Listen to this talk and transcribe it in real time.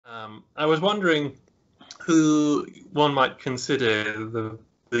I was wondering who one might consider the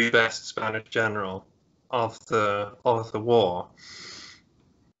best Spanish general of the war.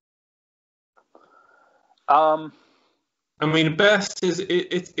 I mean, best is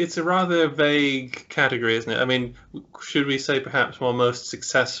it's a rather vague category, isn't it? I mean, should we say perhaps more most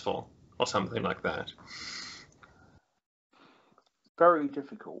successful or something like that? Very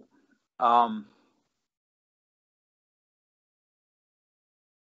difficult.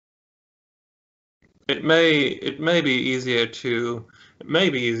 It may be easier to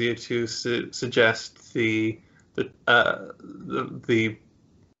suggest the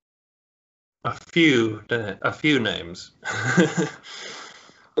a few names.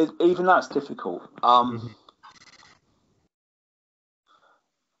 Even that's difficult.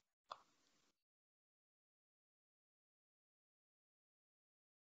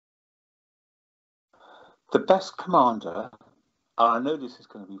 The best commander, I know this is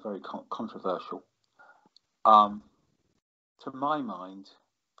going to be very controversial, to my mind,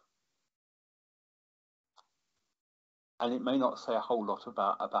 and it may not say a whole lot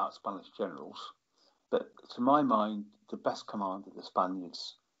about Spanish generals, but to my mind, the best commander the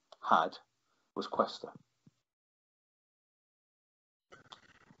Spaniards had was Cuesta.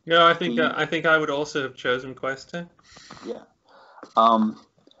 Yeah, I think I would also have chosen Cuesta. Yeah.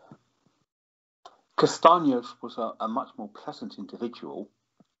 Castaños was a much more pleasant individual,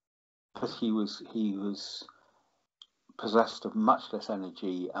 because he was possessed of much less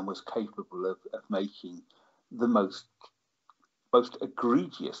energy and was capable of making the most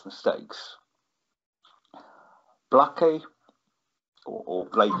egregious mistakes. Blake, or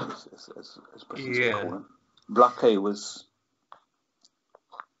Blake, as Britons would call him, Blake was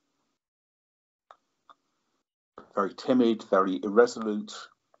very timid, very irresolute,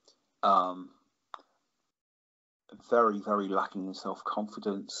 very, very lacking in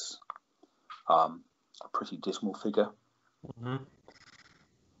self-confidence, a pretty dismal figure. Mm-hmm.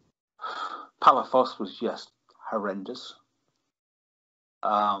 Palafox was just horrendous.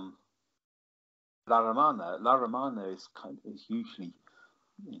 La Romana is usually,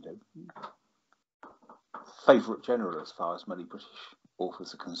 favourite general as far as many British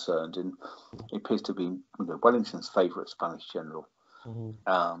authors are concerned, and it appears to be Wellington's favourite Spanish general.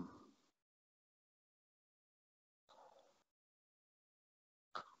 Mm-hmm.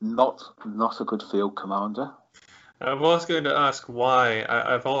 Not a good field commander. I was going to ask why.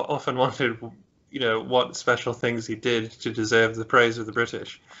 I've often wondered, what special things he did to deserve the praise of the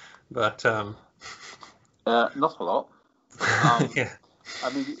British, but not a lot. Yeah.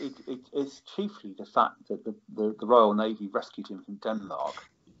 I mean, it's chiefly the fact that the Royal Navy rescued him from Denmark.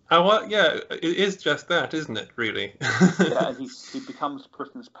 Yeah, it is just that, isn't it? Really. Yeah, and he becomes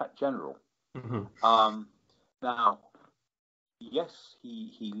Britain's pet general. Mm-hmm. Now, yes,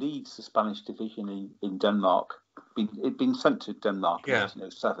 he leads the Spanish division in Denmark. It'd been sent to Denmark in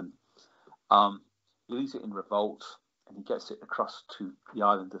 1807. He leads it in revolt, and he gets it across to the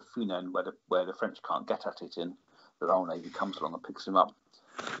island of Funen, where the French can't get at it, and the Royal Navy comes along and picks him up.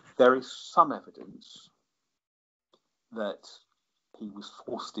 There is some evidence that he was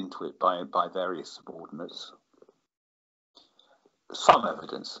forced into it by various subordinates. Some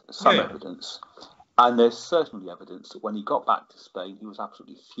evidence. And there's certainly evidence that when he got back to Spain, he was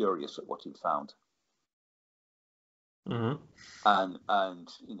absolutely furious at what he'd found. Mm-hmm. And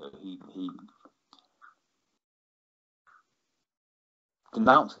he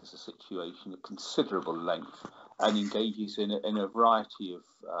denounces the situation at considerable length and engages in a variety of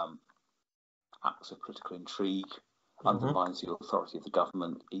acts of political intrigue, undermines the authority of the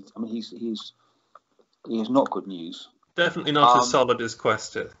government. He is not good news. Definitely not as solid as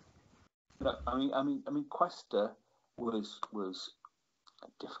Cuesta. No, I mean, Cuesta was a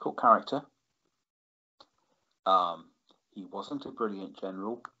difficult character. He wasn't a brilliant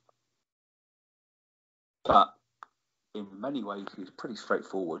general, but in many ways he was pretty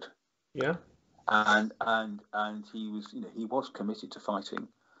straightforward. Yeah. And he was committed to fighting.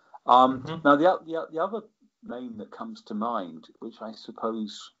 Now the other name that comes to mind, which I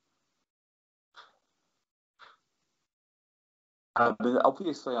suppose,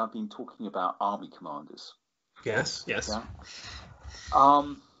 obviously I've been talking about army commanders. Yes. Yeah?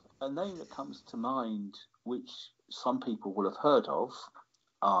 A name that comes to mind, which some people will have heard of,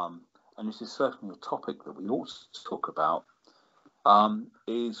 and this is certainly a topic that we ought to talk about,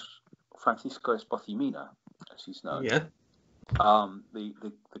 is Francisco Espoz Mina, as he's known. Yeah. The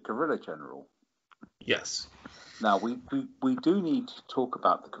guerrilla general. Yes. Now we do need to talk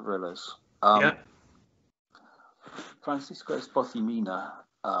about the guerrillas. Francisco Espoz Mina,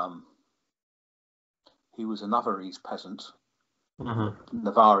 he was a Navarrese peasant.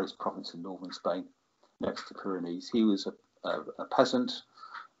 Navarre is a province in northern Spain, next to Pyrenees. He was a peasant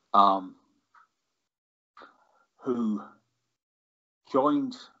who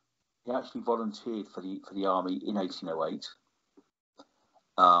joined. He actually volunteered for the army in 1808.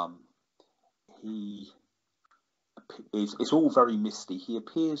 It's all very misty. He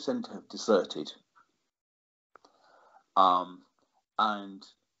appears then to have deserted, and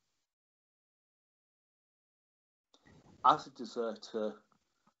as a deserter,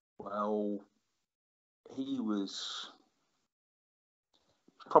 well, he was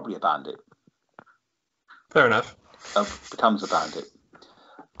probably a bandit. Fair enough. Becomes a bandit.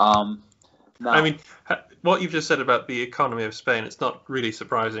 Now, I mean, what you've just said about the economy of Spain, it's not really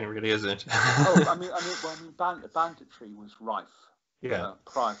surprising, really, is it? Banditry was rife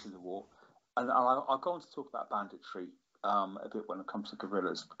prior to the war. And I'll go on to talk about banditry a bit when it comes to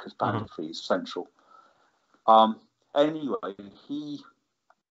guerrillas, because banditry is central. Anyway, he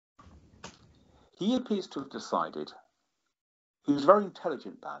appears to have decided, he was a very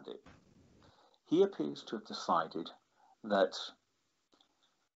intelligent bandit. He appears to have decided that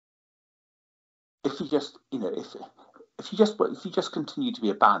if you just continue to be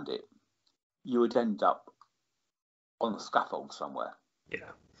a bandit, you would end up on the scaffold somewhere.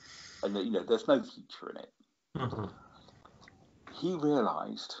 Yeah. And there's no future in it. He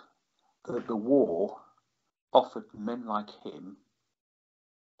realised that the war offered men like him,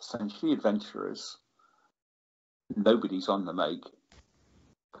 essentially adventurers, nobody's on the make.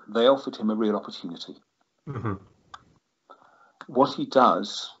 They offered him a real opportunity. What he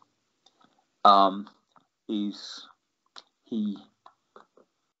does is he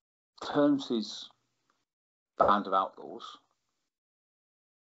turns his band of outlaws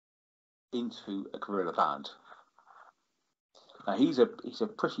into a guerrilla band. Now he's a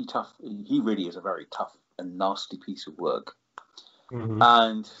pretty tough. He really is a very tough and nasty piece of work,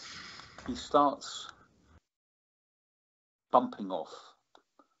 and he starts bumping off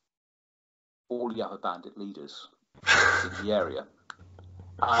all the other bandit leaders in the area,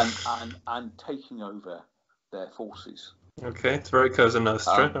 and taking over their forces. Okay, it's very Cosa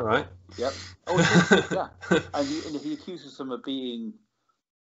Nostra. All right. Yep. Yeah. And he accuses them of being.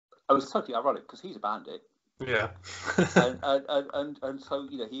 Oh, it's totally ironic because he's a bandit. Yeah. and so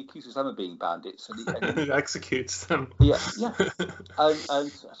he accuses them of being bandits, and he executes them. Yeah.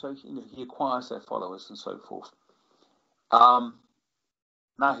 And so he acquires their followers and so forth. Now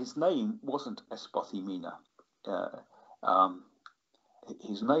his name wasn't Espoth Mina.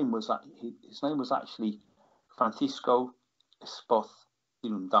 His name was actually Francisco Espoth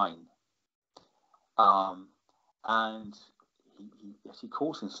Ilundain, and he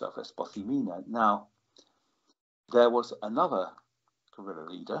calls himself Espoth Mina. Now, there was another guerrilla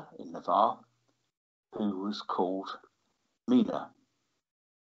leader in Navarre who was called Mina.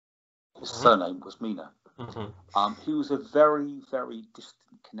 His surname was Mina. He was a very, very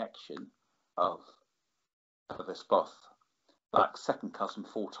distant connection of Espoth, like second cousin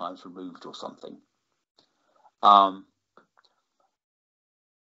 4 times removed or something.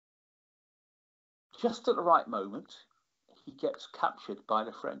 Just at the right moment, he gets captured by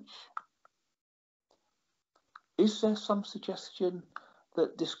the French. Is there some suggestion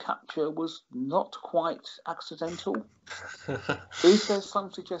that this capture was not quite accidental? Is there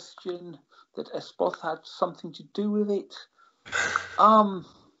some suggestion that Espoth had something to do with it?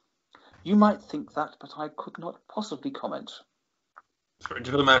 You might think that, but I could not possibly comment. It's very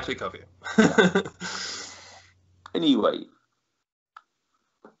diplomatic of you. Yeah. Anyway,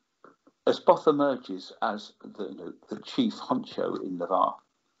 Espoth emerges as the chief honcho in Navarre.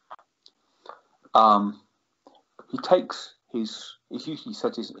 He takes his. It's usually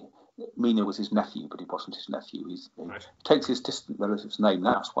said Mina was his nephew, but he wasn't his nephew. He takes his distant relative's name.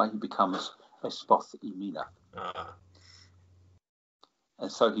 That's why he becomes Espoth y Mina.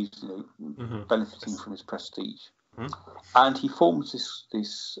 And so he's benefiting from his prestige. And he forms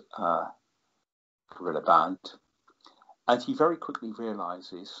this guerrilla band, and he very quickly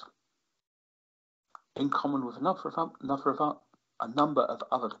realises, in common with a number of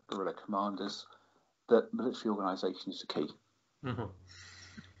other guerrilla commanders, that military organisation is the key.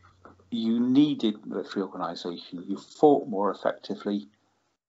 You needed military organisation. You fought more effectively.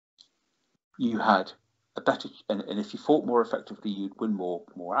 You had a better, and if you fought more effectively, you'd win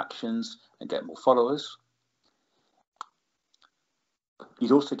more actions and get more followers.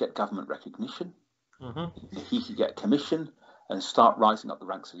 You'd also get government recognition. He could get a commission and start rising up the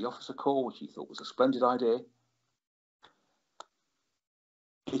ranks of the officer corps, which he thought was a splendid idea.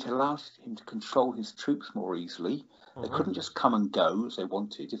 It allowed him to control his troops more easily. They couldn't just come and go as they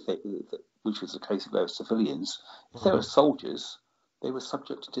wanted, which was the case if they were civilians. If they were soldiers, they were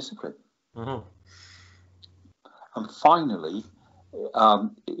subject to discipline. Mm-hmm. And finally,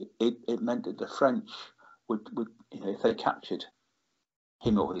 it meant that the French would if they captured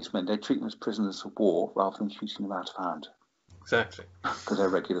him or his men, they'd treat them as prisoners of war rather than shooting them out of hand. Exactly. Because they're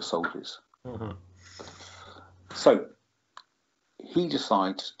regular soldiers. Mm-hmm. So he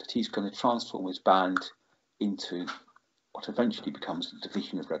decides that he's going to transform his band into what eventually becomes a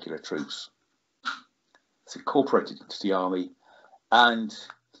division of regular troops. It's incorporated into the army, and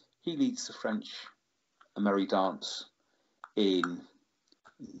he leads the French a merry dance in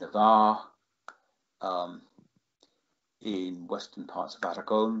Navarre, in western parts of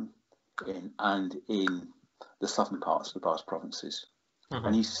Aragon, and in the southern parts of the Basque provinces. Mm-hmm.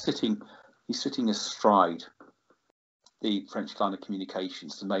 And he's sitting astride the French line of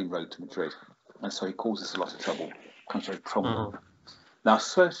communications, the main road to Madrid, and so he causes a lot of trouble, becomes very prominent. Mm-hmm. Now,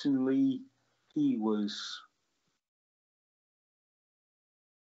 certainly he was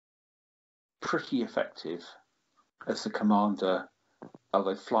pretty effective as the commander of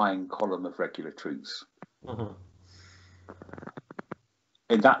a flying column of regular troops. Mm-hmm.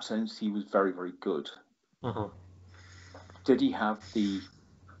 In that sense, he was very, very good. Mm-hmm. Did he have the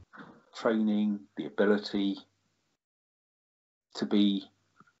training, the ability to be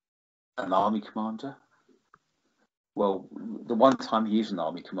an army commander? Well, the one time he is an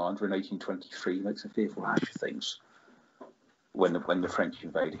army commander in 1823, he makes a fearful hash of things when the French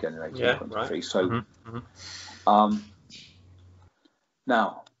invade again in 1823. Yeah, right. So, mm-hmm.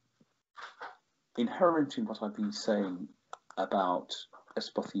 Now, inherent in what I've been saying about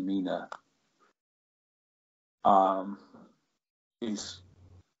Espothí Mina is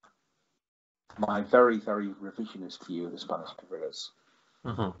my very, very revisionist view of the Spanish guerrillas.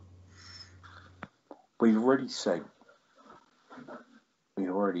 Mm-hmm. We've already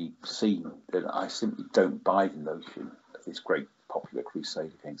seen that I simply don't buy the notion of this great popular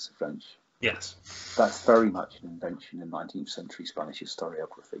crusade against the French. Yes. That's very much an invention in 19th century Spanish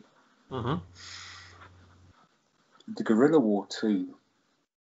historiography. Mm-hmm. The guerrilla war too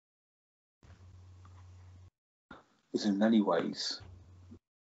is in many ways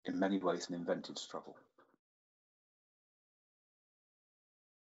an invented struggle.